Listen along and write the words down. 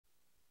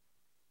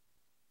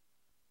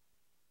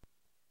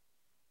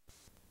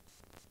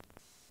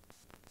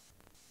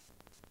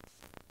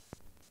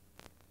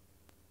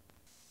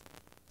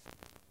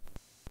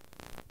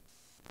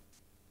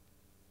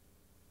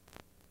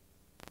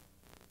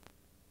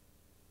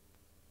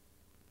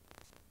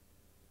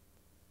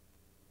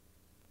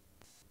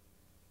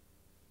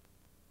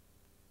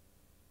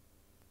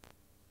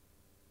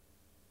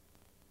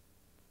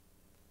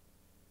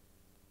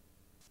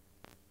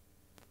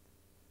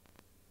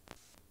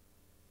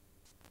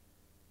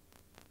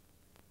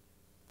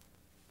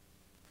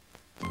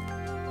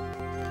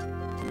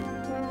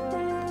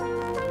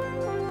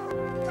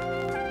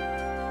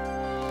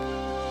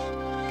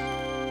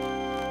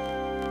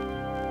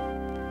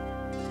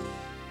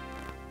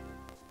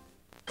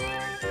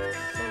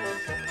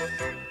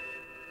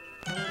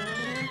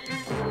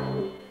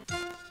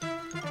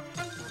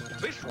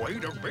gateway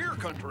to bear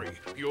country.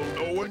 You'll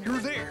know when you're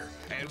there.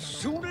 As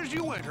soon as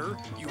you enter,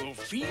 you'll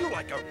feel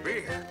like a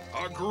bear.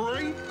 A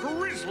great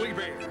grizzly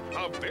bear.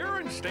 A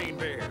Berenstain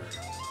bear.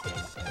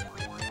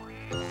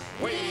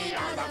 We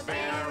are the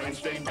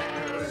Berenstain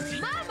Bears.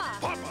 Mama!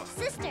 Papa!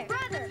 Sister!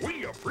 Brother!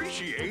 We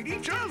appreciate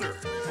each other.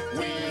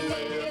 We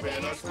live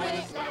in a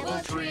split-level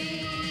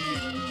tree.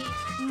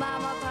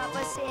 Mama,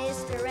 Papa,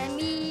 sister, and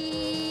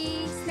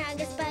me.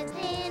 Snug as buds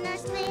in our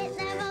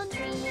split-level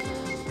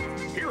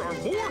tree. Here are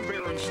more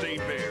Berenstain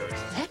Bears.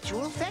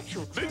 Factual.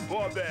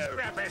 Bigpaw Bear.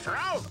 Professor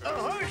Oak.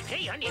 Who's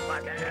Key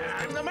Honeypot?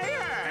 I'm the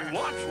mayor. And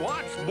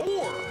lots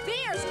more.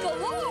 Bears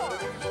galore!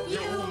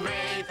 You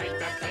may think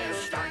that this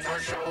starts our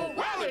show.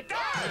 Well, it does!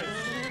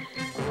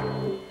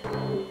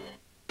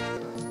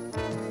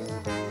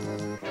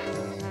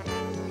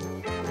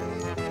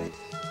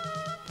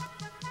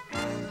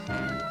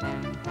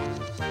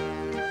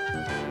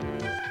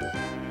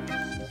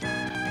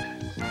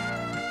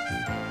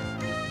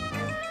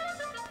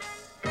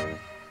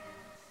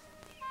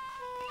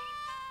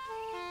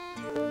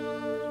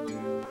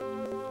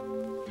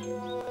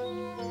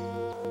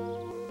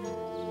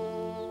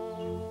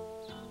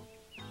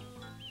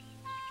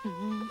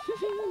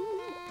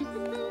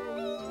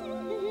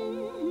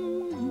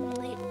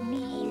 It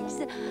needs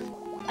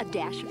a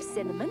dash of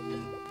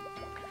cinnamon,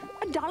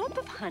 a dollop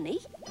of honey,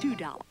 2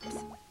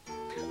 dollops.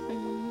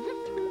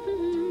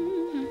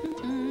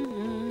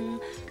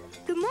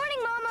 Good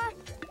morning, Mama.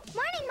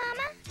 Morning,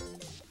 Mama.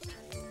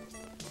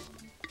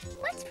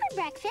 What's for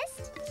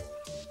breakfast?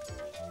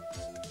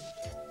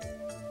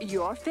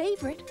 Your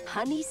favorite,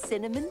 honey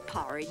cinnamon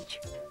porridge.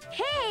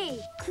 Hey,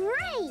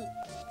 great!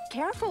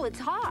 Careful, it's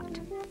hot.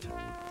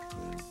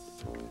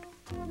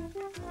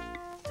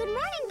 Good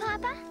morning,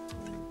 Papa.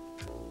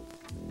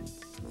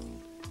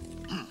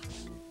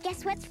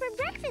 Guess what's for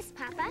breakfast,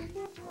 Papa?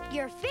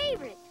 Your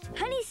favorite,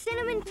 honey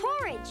cinnamon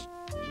porridge.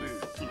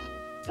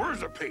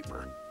 Where's the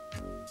paper?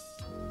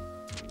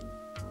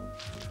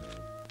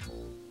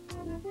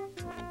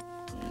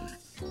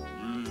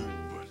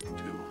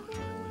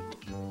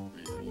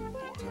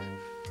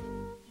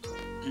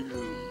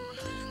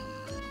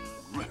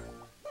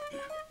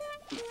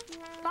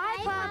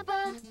 Bye,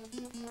 Papa.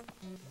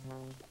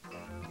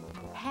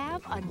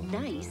 Have a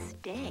nice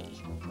day.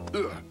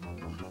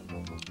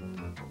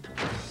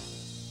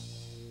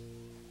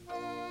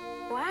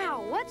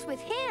 Wow, what's with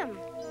him?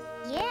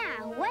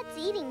 Yeah, what's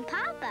eating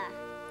Papa?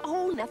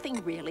 Oh,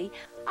 nothing really.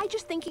 I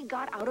just think he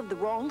got out of the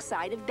wrong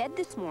side of bed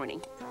this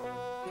morning.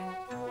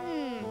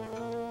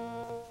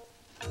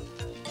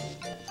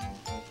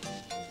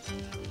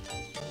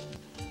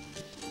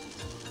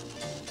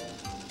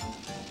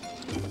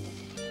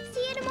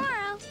 See you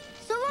tomorrow.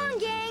 So long,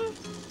 gang.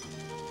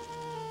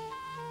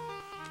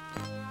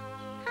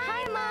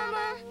 Hi,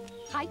 Mama.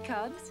 Hi,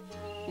 Cubs.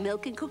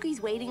 Milk and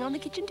cookies waiting on the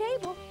kitchen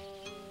table.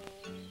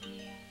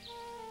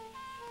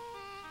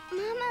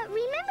 Mama,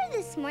 remember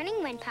this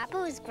morning when Papa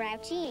was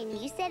grouchy and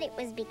you said it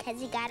was because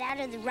he got out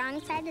of the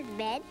wrong side of the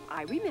bed?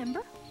 I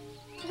remember.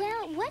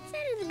 Well, what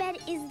side of the bed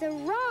is the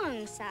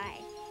wrong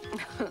side?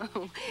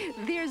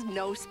 There's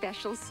no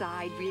special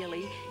side,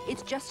 really.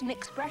 It's just an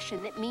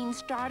expression that means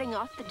starting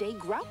off the day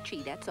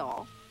grouchy, that's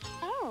all.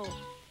 Oh.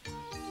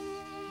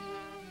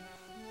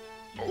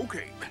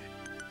 Okay.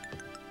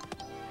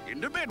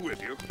 Into bed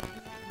with you.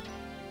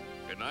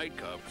 Good night,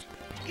 Cubs.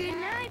 Good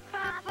night,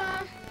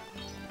 Papa.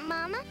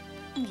 Mama,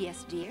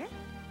 Yes, dear?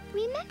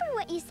 remember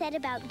what you said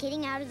about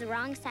getting out of the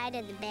wrong side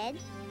of the bed?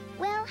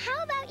 Well,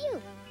 how about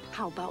you?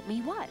 How about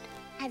me what?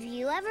 Have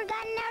you ever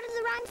gotten out of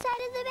the wrong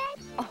side of the bed?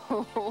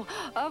 Oh,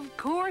 of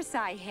course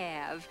I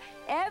have.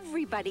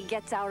 Everybody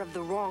gets out of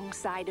the wrong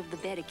side of the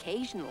bed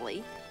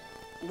occasionally.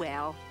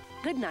 Well,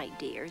 good night,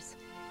 dears.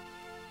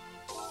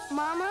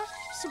 Mama,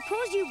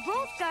 suppose you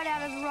both got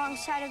out of the wrong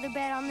side of the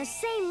bed on the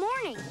same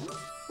morning.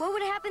 What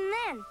would happen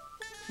then?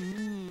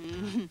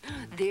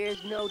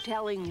 There's no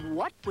telling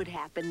what would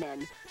happen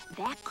then.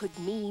 That could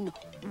mean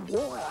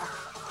war.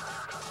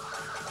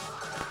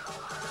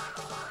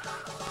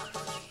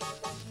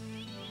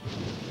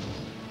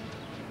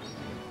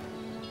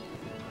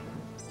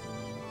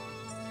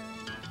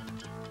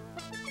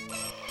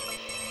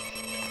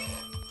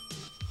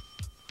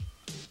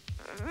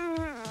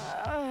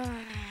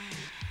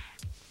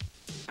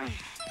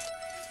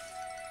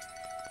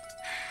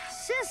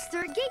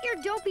 Sister, get your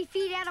dopey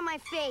feet out of my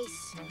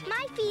face.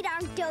 My feet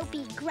aren't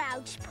dopey,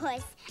 grouch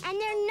puss, and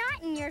they're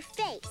not in your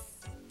face.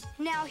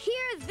 Now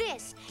hear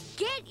this.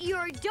 Get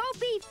your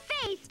dopey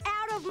face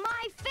out of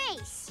my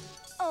face.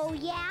 Oh,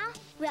 yeah?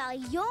 Well,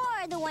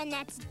 you're the one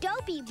that's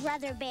dopey,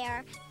 Brother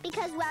Bear,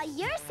 because while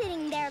you're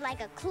sitting there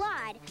like a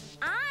clod,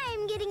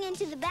 I'm getting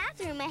into the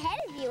bathroom ahead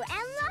of you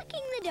and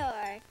locking the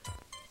door.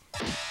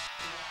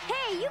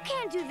 Hey, you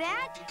can't do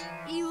that,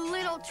 you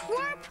little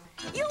twerp.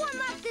 You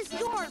unlock this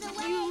door,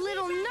 you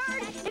little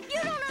nerd. If you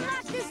don't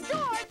unlock this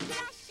door...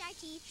 Brush our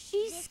teeth.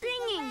 She's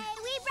singing.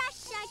 We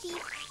brush our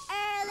teeth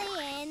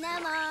early in the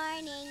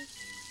morning.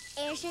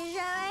 We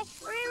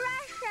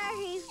brush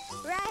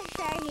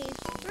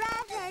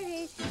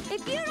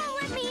If you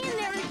don't let me in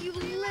there, you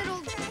little...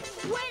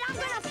 Wait, I'm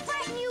gonna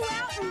flatten you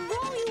out and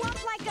roll you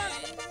up like a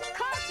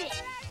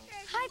carpet.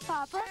 Hi,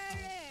 Papa.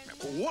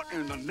 What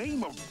in the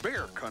name of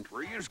bear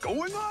country is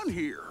going on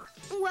here?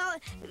 Well,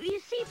 you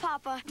see,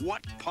 Papa...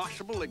 What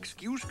possible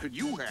excuse could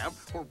you have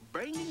for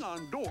banging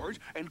on doors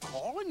and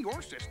calling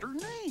your sister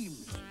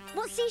names?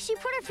 Well, see, she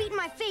put her feet in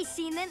my face,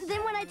 see, and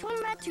then when I told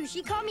her not to,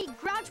 she called me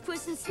Grouch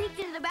Puss and sneaked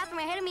into the bathroom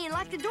ahead of me and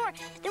locked the door.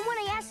 Then when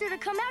I asked her to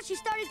come out, she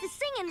started to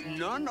sing and...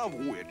 None of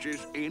which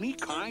is any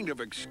kind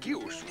of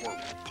excuse for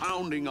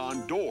pounding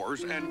on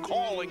doors and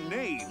calling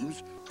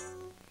names.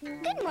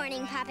 Good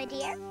morning, Papa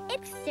dear.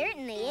 It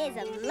certainly is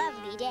a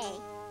lovely day.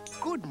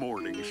 Good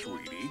morning,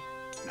 sweetie.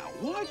 Now,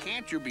 why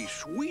can't you be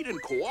sweet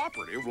and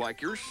cooperative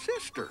like your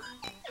sister?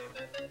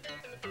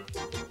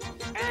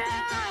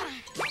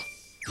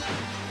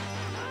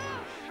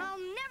 I'll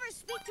never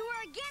speak to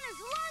her again as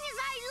long as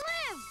I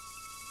live.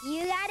 You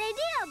got a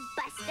deal,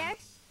 Buster.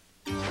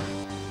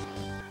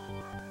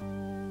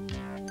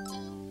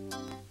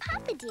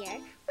 Papa dear,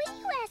 will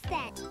you ask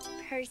that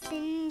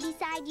person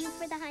beside you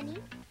for the honey?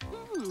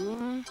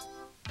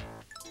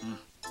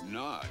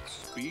 Not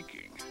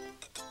speaking.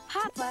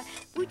 Papa,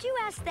 would you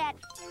ask that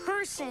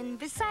person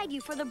beside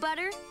you for the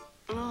butter?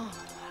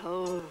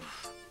 Oh.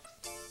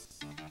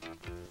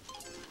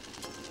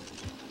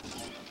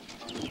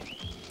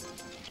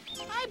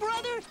 Hi,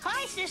 brother.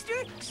 Hi,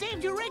 sister.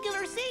 Saved your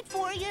regular seat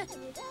for you.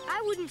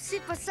 I wouldn't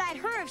sit beside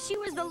her if she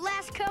was the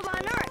last cub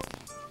on Earth.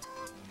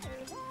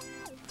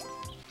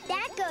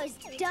 That goes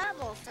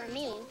double for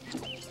me.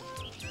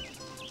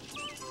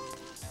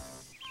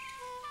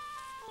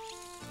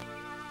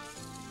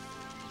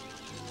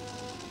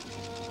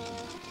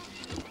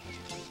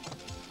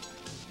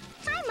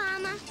 Hi,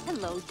 Mama.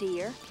 Hello,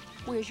 dear.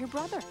 Where's your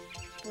brother?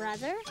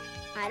 Brother?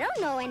 I don't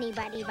know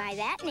anybody by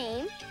that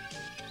name.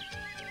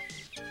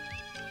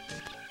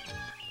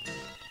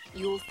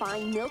 You'll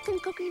find milk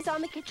and cookies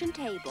on the kitchen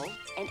table,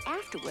 and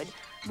afterward,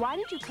 why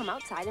don't you come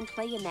outside and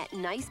play in that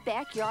nice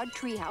backyard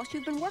treehouse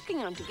you've been working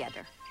on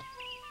together?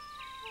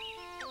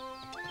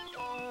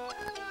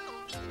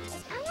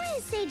 I want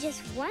to say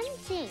just one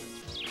thing.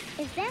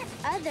 If that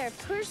other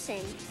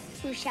person,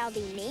 who shall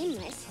be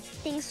nameless,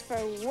 thinks for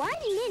 1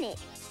 minute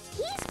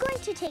he's going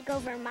to take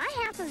over my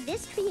half of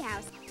this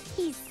treehouse,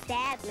 he's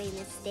sadly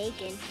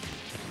mistaken.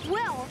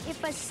 Well,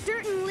 if a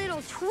certain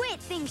little twit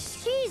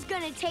thinks she's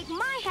gonna take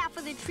my half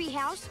of the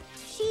treehouse,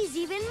 she's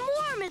even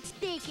more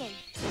mistaken.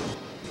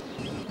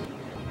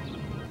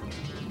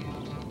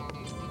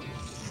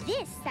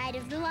 This side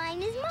of the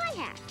line is my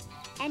half.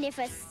 And if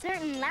a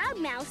certain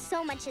loudmouth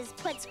so much as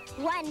puts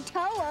one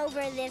toe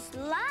over this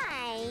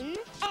line...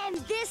 And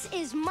this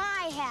is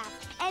my half.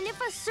 And if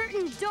a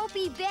certain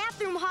dopey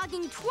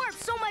bathroom-hogging twerp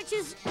so much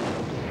as...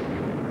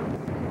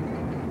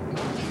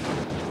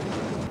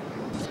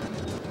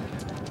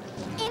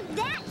 If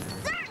that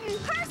certain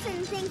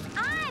person thinks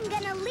I'm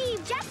gonna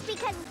leave just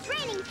because it's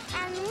raining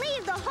and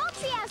leave the whole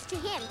treehouse to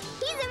him,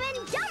 he's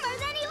even dumber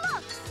than he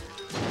looks.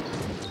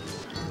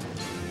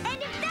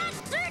 And if that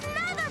certain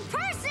other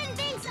person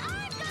thinks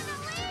I'm gonna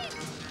leave...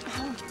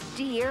 Oh,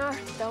 dear,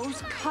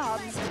 those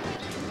cubs.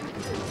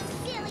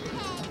 Silly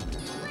head.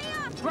 Lay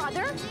off,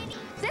 Brother?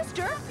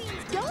 Sister?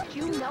 Don't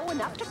you know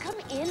enough to come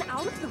in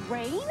out of the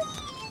rain?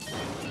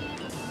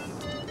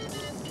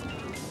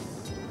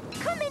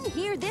 Come in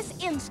here this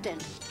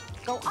instant.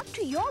 Go up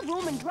to your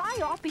room and dry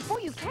off before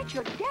you catch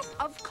your death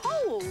of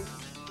cold.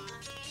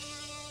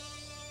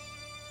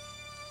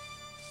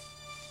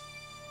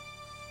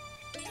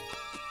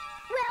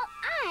 Well,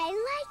 I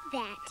like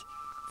that.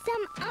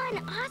 Some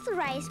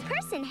unauthorized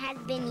person has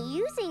been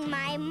using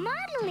my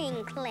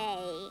modeling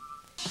clay.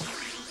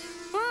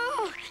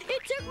 Oh,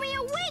 it took me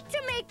a week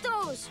to make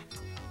those.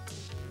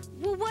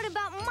 Well, what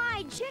about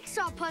my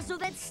jigsaw puzzle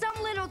that some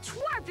little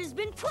twerp has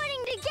been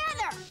putting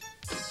together?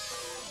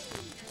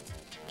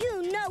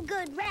 You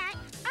no-good rat.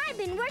 I've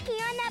been working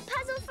on that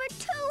puzzle for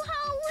 2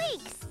 whole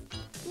weeks.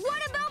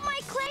 What about my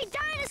clay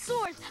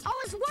dinosaurs? I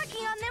was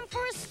working on them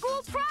for a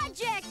school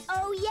project.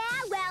 Oh,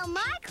 yeah? Well,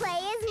 my clay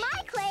is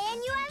my clay,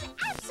 and you have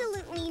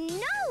absolutely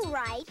no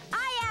right.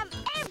 I have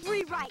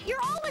every right.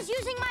 You're always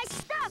using my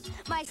stuff.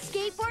 My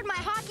skateboard, my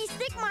hockey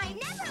stick, my...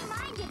 Never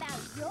mind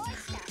about your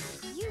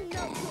stuff. You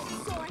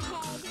no-good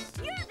sorehead.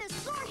 You're the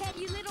sorehead,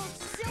 you little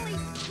silly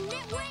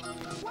nitwit.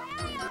 Why,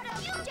 I oughta...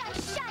 You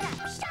just shut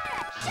up, shut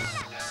up, shut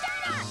up,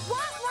 shut up!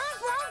 Wrong.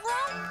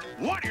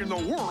 What in the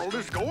world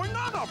is going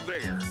on up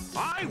there?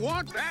 I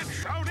want that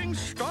shouting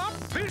stop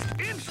this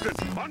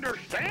instant,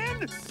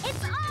 understand?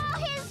 It's all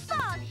his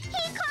fault.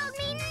 He called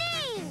me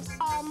names.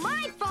 All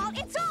my fault.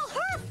 It's all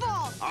her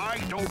fault. I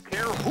don't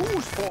care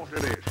whose fault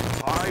it is.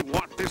 I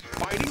want this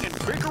fighting and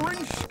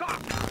bickering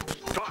stopped.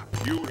 Stop,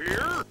 you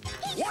hear?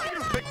 What do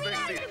you think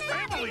this is?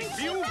 Family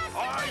feud?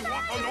 I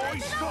want the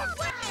noise stopped.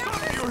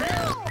 Stop, you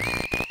hear?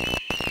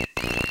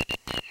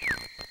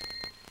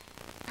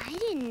 I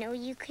didn't know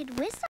you could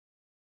whistle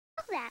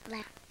that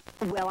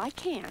loud. Well, I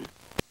can.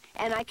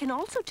 And I can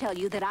also tell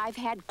you that I've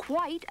had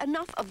quite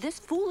enough of this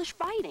foolish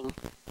fighting.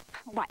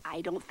 Why,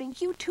 I don't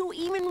think you two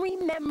even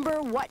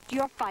remember what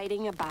you're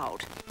fighting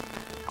about.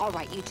 All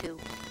right, you two.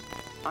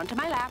 Onto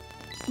my lap.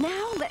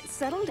 Now let's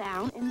settle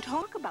down and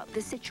talk about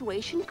the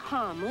situation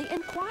calmly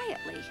and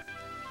quietly.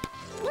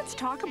 Let's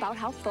talk about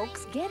how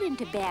folks get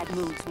into bad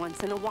moods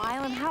once in a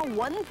while and how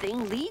one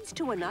thing leads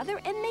to another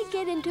and they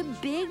get into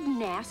big,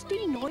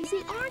 nasty,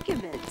 noisy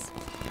arguments.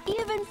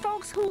 Even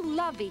folks who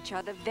love each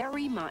other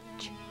very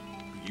much.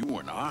 You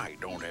and I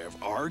don't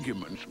have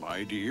arguments,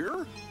 my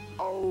dear.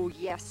 Oh,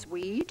 yes,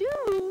 we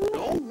do.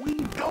 No, we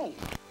don't.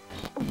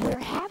 We're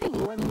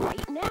having one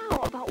right now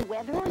about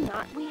whether or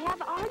not we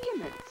have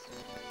arguments.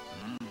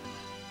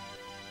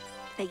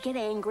 They get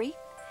angry.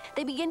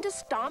 They begin to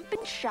stomp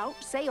and shout,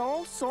 say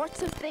all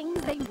sorts of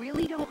things they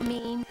really don't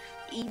mean,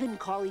 even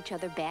call each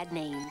other bad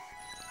names.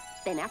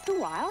 Then after a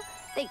while,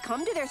 they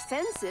come to their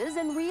senses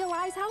and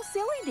realize how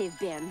silly they've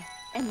been,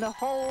 and the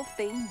whole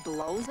thing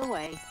blows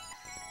away.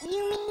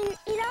 You mean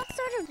it all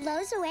sort of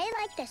blows away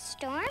like the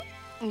storm?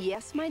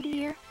 Yes, my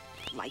dear,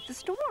 like the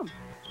storm.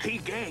 Hey,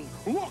 gang,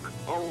 look,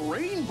 a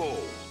rainbow.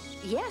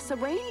 Yes, a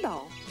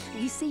rainbow.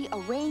 You see, a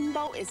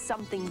rainbow is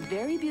something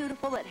very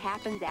beautiful that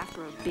happens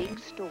after a big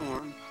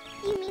storm.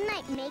 You mean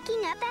like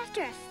making up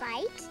after a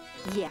fight?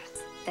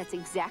 Yes, that's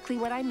exactly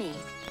what I mean.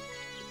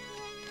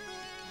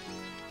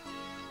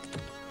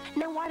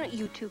 Now, why don't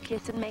you two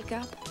kiss and make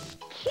up?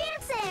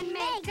 Kiss and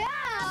make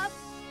up?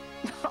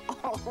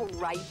 All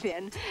right,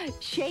 then.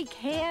 Shake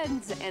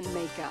hands and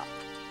make up.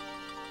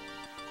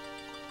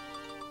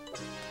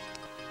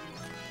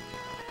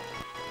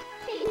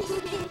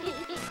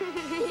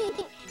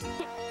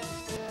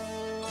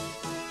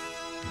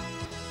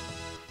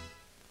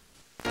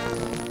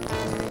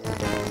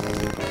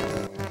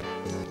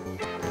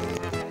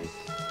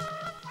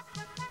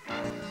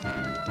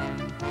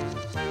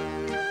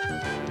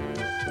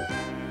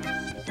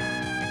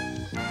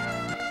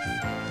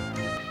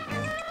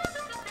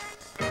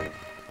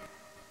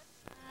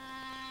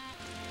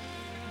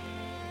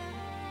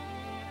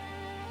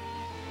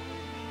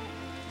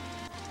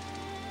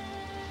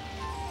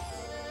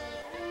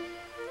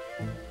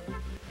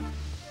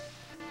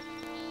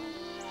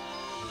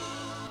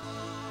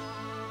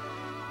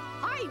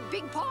 Hi,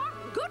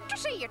 Bigpaw. Good to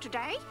see you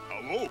today.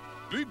 Hello,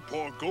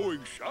 Bigpaw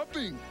going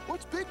shopping.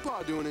 What's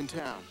Bigpaw doing in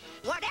town?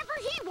 Whatever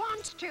he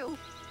wants to.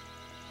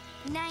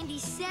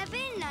 97,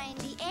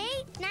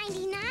 98,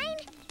 99,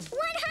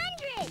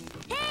 100!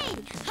 Hey!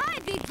 Hi,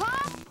 Big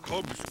Paw!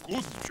 Cubs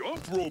good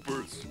jump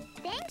ropers.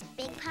 Thanks,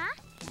 Big Paw.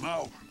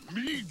 Now,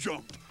 me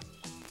jump.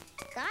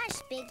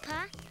 Gosh, Big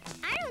Paw,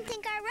 I don't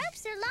think our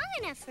ropes are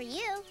long enough for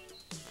you.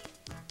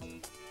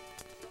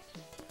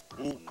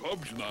 Oh,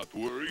 Cubs not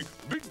worry.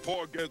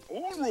 Bigpaw get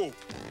on rope.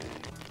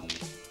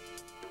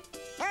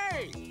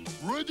 Hey!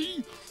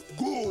 Ready?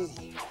 Go!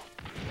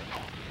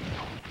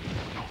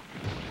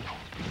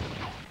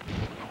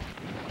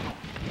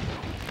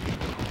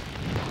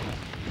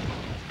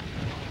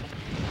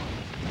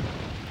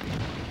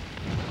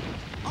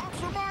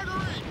 Officer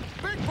Marguerite!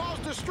 Bigpaw's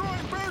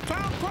destroying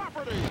Beartown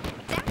property!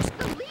 That's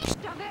the least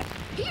of it.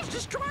 He's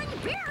destroying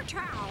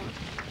Beartown.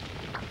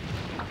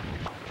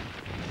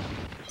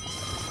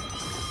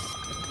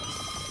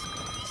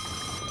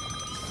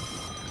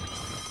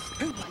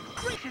 Oh, my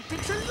gracious,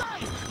 it's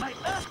alive! My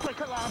earthquake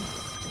alarm!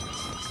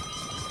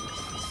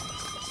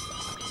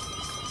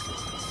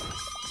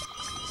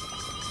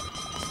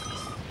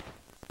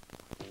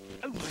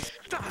 Oh, my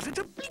stars, it's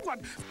a big one!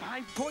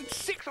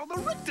 5.6 on the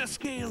Richter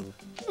scale!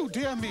 Oh,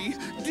 dear me!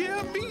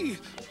 Dear me!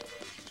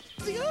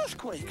 The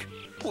earthquake!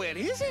 Where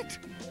is it?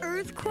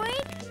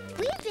 Earthquake?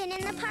 We've been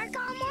in the park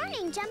all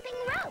morning jumping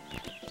rope.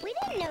 We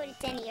didn't notice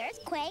any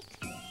earthquake.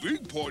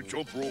 Bigpaw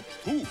jump rope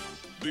too.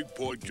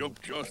 Bigpaw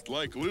jump just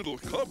like little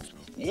cubs.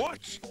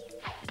 Watch!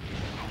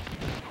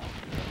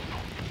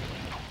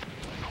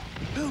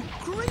 Oh,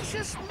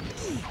 gracious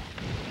me!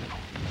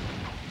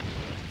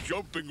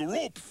 Jumping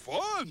rope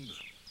fun!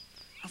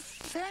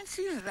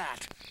 Fancy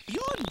that!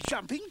 Your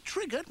jumping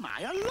triggered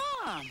my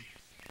alarm!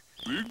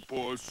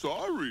 Bigpaw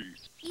sorry.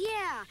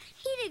 Yeah,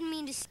 he didn't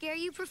mean to scare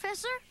you,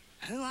 Professor.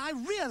 Oh, I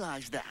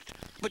realize that.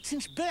 But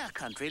since Bear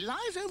Country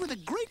lies over the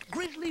Great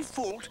Grizzly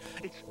Fault,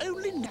 it's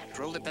only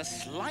natural that the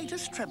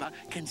slightest tremor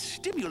can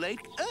stimulate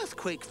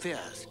earthquake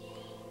fears.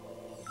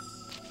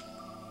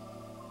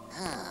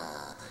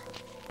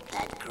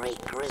 That Great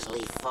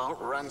Grizzly Fault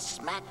runs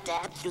smack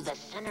dab through the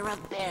center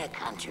of Bear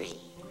Country.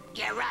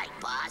 You're right,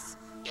 boss.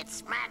 It's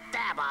smack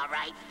dab, all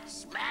right.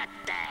 Smack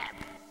dab.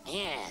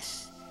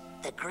 Yes,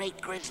 the Great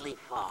Grizzly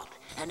Fault.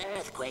 An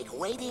earthquake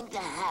waiting to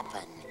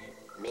happen.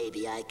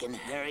 Maybe I can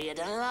hurry it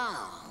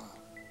along.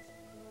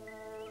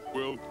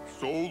 Well,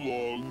 so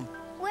long.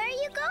 Where are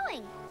you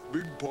going?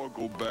 Bigpaw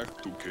go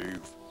back to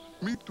cave.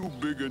 Me too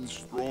big and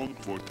strong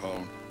for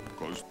town.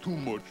 Cause too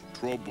much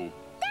trouble.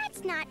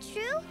 That's not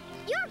true.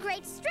 Your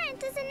great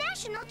strength is a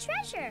national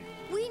treasure.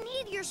 We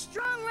need your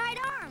strong right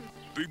arm.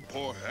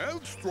 Bigpaw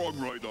have strong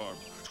right arm.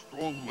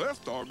 Strong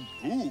left arm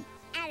too.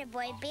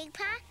 Attaboy, Big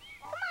Paw.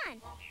 Come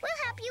on. We'll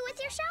help you with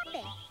your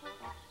shopping.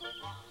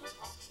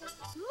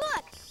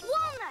 Look,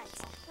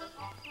 walnuts.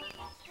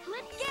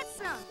 Let's get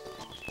some.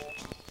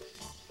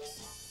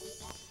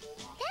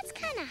 That's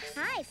kind of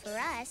high for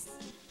us.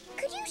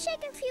 Could you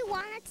shake a few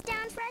walnuts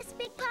down for us,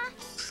 Bigpaw?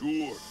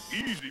 Sure,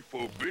 easy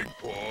for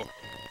Bigpaw.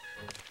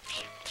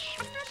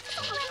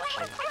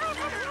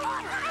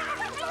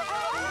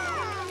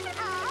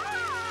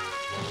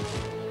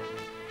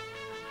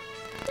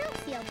 Don't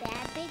feel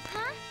bad,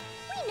 Bigpaw.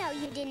 We know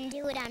you didn't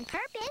do it on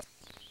purpose.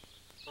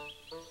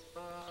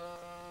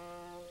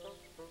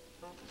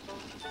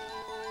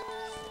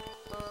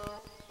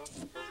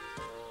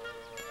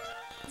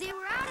 They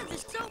were out of the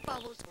soap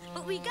bubbles,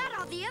 but we got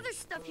all the other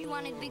stuff you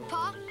wanted,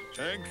 Bigpaw.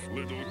 Thanks,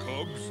 little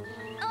cubs.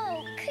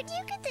 Oh, could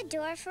you get the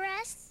door for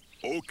us?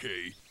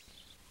 Okay.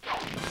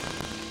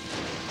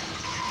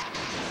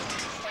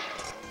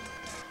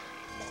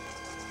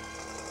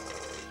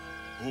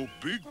 Oh,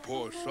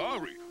 Bigpaw,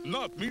 sorry.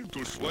 Not mean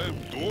to slam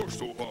door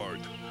so hard.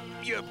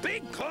 You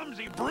big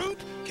clumsy brute!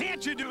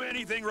 Can't you do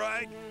anything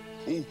right?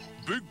 Oh,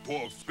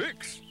 Bigpaw,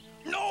 fix.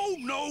 No,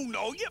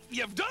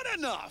 you've done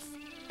enough!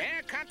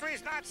 Bear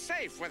Country's not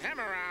safe with him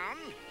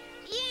around.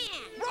 Yeah,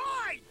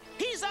 Right!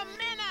 he's a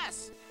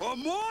menace. A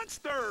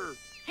monster!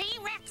 He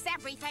wrecks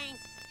everything.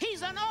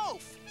 He's an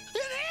oaf.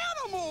 An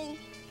animal!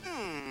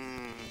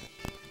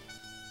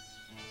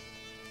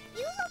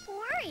 You look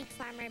worried,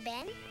 Farmer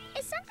Ben.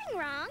 Is something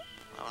wrong?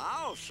 Well,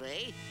 I'll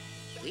say.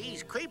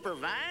 These creeper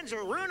vines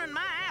are ruining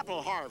my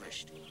apple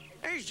harvest.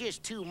 There's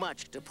just too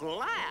much to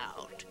pull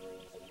out.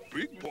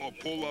 Bigpaw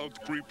pull out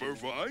creeper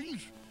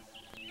vines.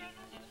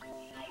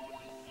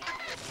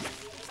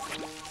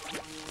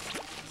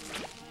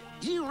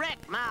 You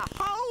wrecked my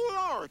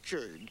whole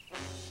orchard.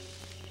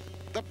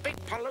 The big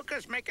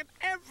palooka's making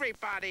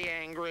everybody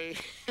angry.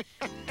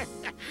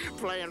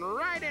 Playing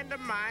right into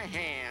my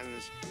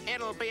hands.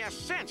 It'll be a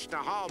cinch to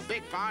haul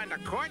Bigpaw into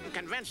court and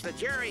convince the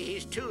jury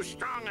he's too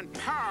strong and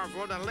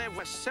powerful to live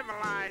with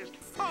civilized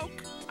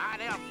folk. Or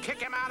they'll kick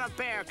him out of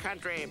Bear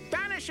Country,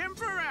 banish him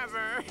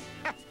forever.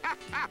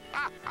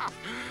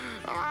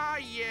 Ah,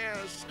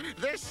 yes.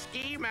 This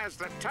scheme has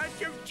the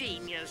touch of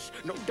genius.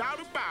 No doubt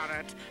about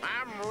it.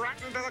 I'm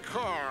rotten to the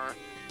core.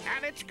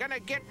 And it's gonna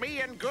get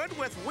me in good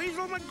with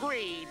Weasel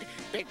McGreed.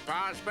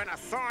 Bigpaw's been a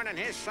thorn in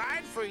his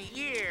side for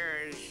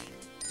years.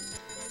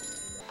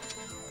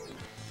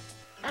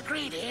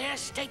 Agreed here.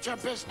 State your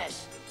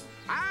business.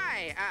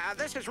 Hi,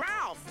 this is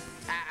Ralph.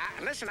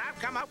 Listen, I've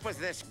come up with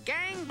this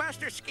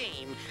gangbuster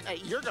scheme.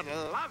 You're gonna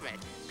love it.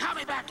 Call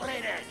me back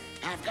later.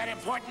 I've got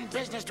important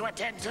business to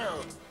attend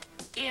to.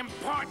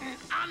 Important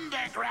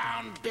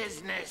underground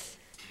business.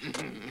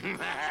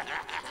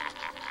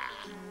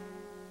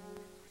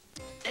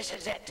 This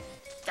is it.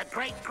 The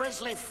Great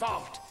Grizzly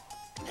Fault.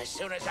 As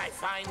soon as I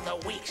find the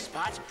weak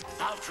spots,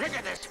 I'll trigger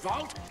this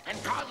fault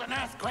and cause an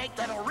earthquake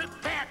that'll rip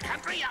Bear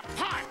Country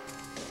apart.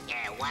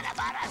 Yeah, what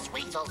about us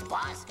weasels,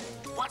 boss?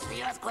 What's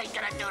the earthquake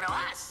gonna do to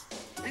us?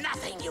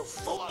 Nothing, you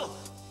fool.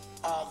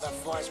 All the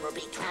force will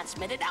be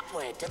transmitted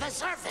upward to the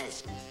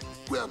surface.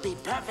 We'll be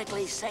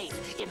perfectly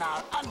safe in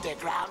our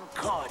underground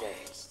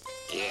quarters.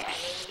 Yeah,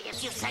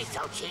 if you say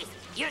so, Chief.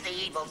 You're the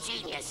evil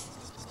genius.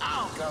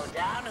 I'll go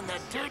down in the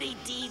Dirty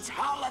Deeds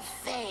Hall of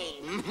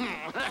Fame.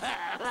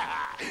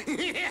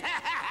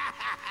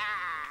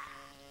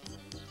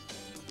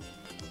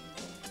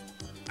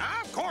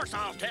 Of course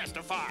I'll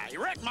testify. He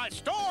wrecked my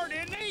store,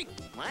 didn't he?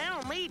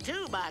 Well, me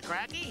too, by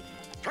cracky.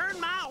 Turned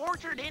my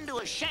orchard into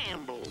a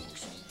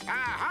shambles.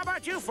 How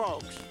about you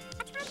folks?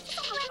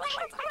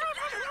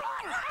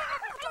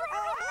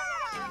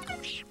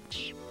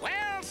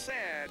 Well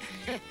said.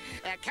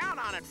 Count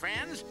on it,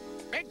 friends.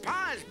 Bigpaw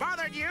has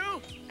bothered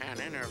you and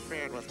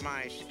interfered with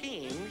my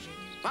schemes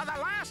for the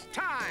last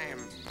time.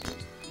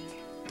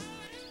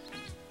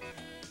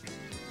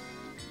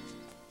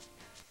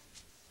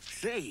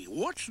 Say,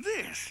 what's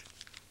this?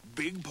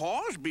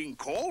 Bigpaw's being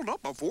called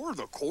up before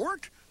the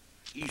court?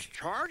 He's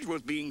charged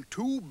with being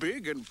too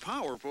big and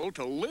powerful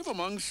to live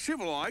among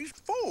civilized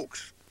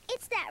folks.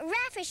 It's that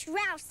Raffish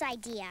Rouse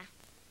idea.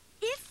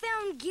 If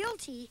found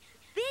guilty,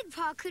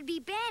 Bigpaw could be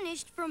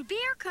banished from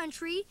Bear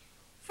Country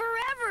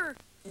forever.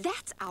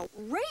 That's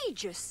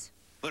outrageous.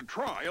 The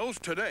trial's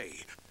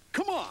today.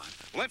 Come on,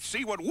 let's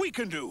see what we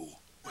can do.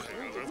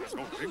 Order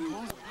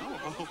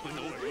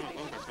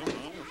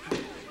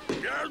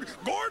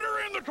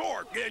in the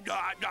court.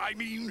 I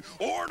mean,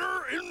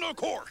 order in the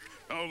court.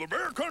 Now, the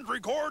Bear Country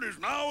Court is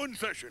now in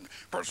session.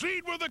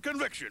 Proceed with the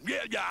conviction.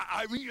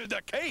 I mean,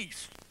 the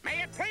case.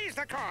 May it please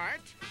the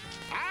court,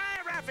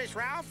 I, Raffish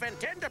Ralph,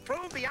 intend to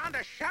prove beyond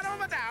a shadow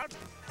of a doubt,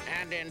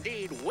 and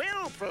indeed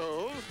will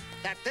prove,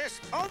 that this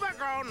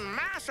overgrown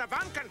mass of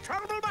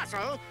uncontrollable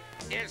muscle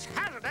is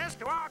hazardous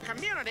to our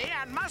community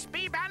and must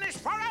be banished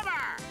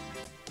forever.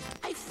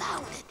 I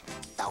found it.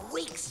 The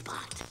weak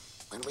spot.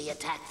 When we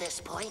attack this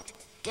point,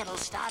 it'll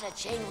start a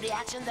chain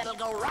reaction that'll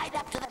go right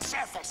up to the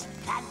surface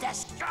and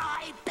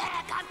destroy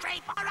Bear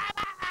Country forever!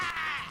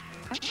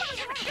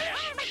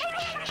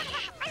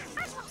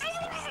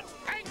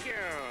 Thank you.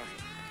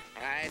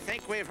 I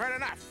think we've heard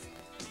enough.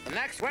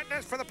 Next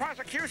witness for the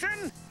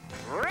prosecution,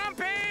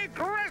 Grumpy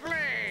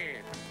Grizzly.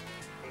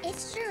 It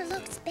sure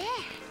looks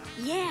bad.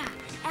 Yeah,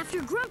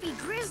 after Grumpy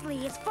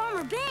Grizzly, it's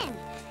Farmer Ben.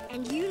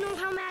 And you know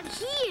how mad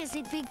he is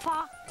at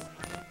Bigpaw.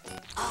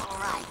 All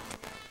right.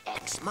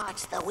 X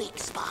marks the weak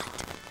spot.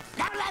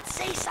 Now let's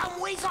see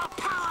some weasel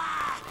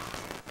power!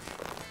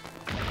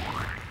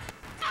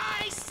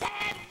 I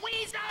said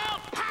weasel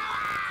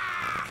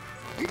power!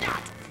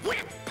 Not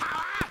whip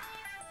power!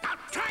 Now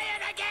try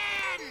it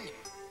again!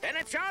 Then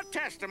it's your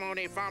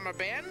testimony, Farmer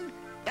Ben,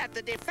 that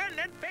the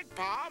defendant,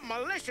 Bigpaw,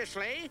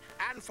 maliciously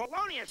and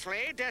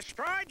feloniously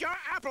destroyed your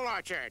apple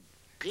orchard.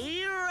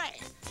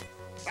 Correct.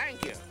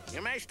 Thank you.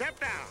 You may step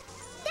down.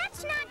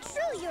 That's not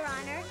true, Your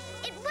Honor.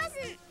 It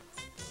wasn't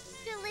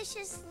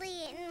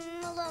deliciously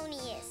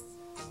melonious.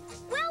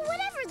 Well,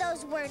 whatever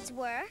those words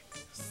were.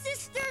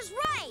 Sister's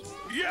right.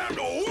 And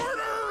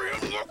order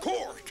in the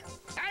court.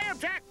 I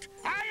object!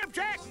 I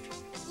object!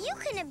 You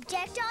can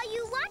object all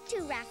you want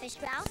to,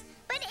 Raffish Ralph,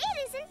 but it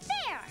isn't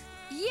fair.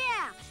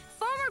 Yeah,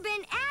 Farmer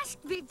Ben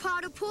asked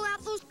Bigpaw to pull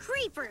out those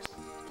creepers.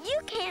 You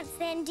can't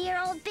send dear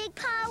old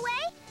Bigpaw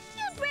away.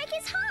 You'd break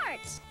his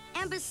heart.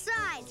 And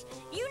besides,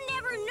 you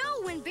never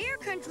know when Bear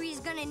Country is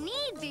gonna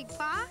need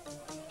Bigpaw.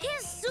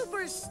 His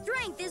super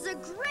strength is a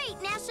great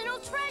national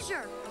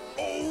treasure.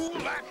 Oh,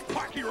 that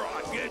pocky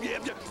rod.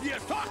 Yeah,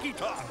 talky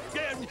talk.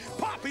 Yeah,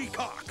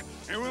 poppycock.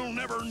 And we'll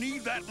never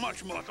need that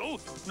much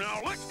muscle.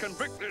 Now let's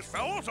convict this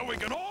fellow so we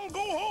can all go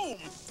home.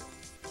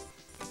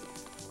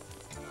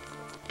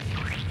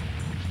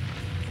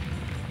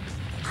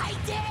 I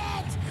did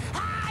it!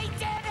 I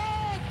did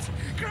it!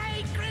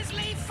 Great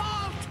Grizzly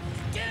Fault!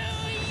 Do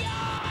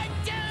your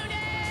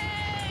duty!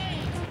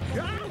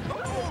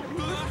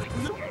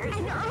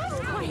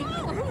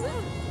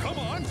 Come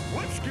on,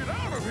 let's get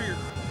out of here.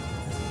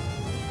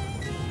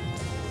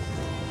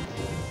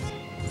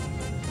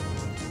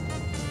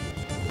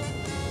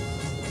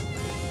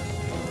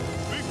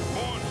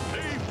 Bigpaw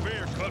save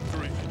Bear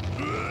Country.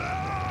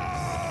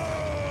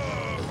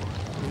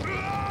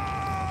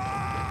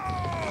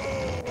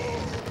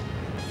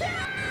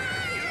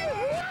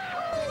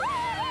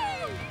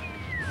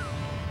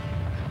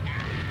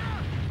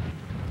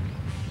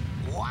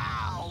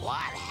 Wow,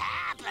 what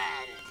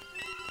happened?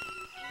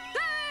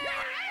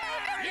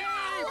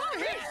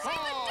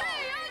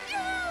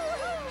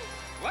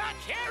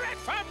 Let's hear it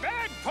for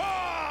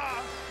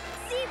Bigpaw!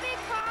 See,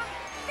 Bigpaw?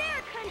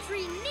 Bear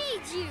Country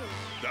needs you.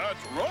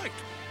 That's right.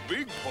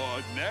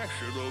 Bigpaw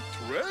National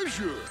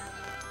Treasure.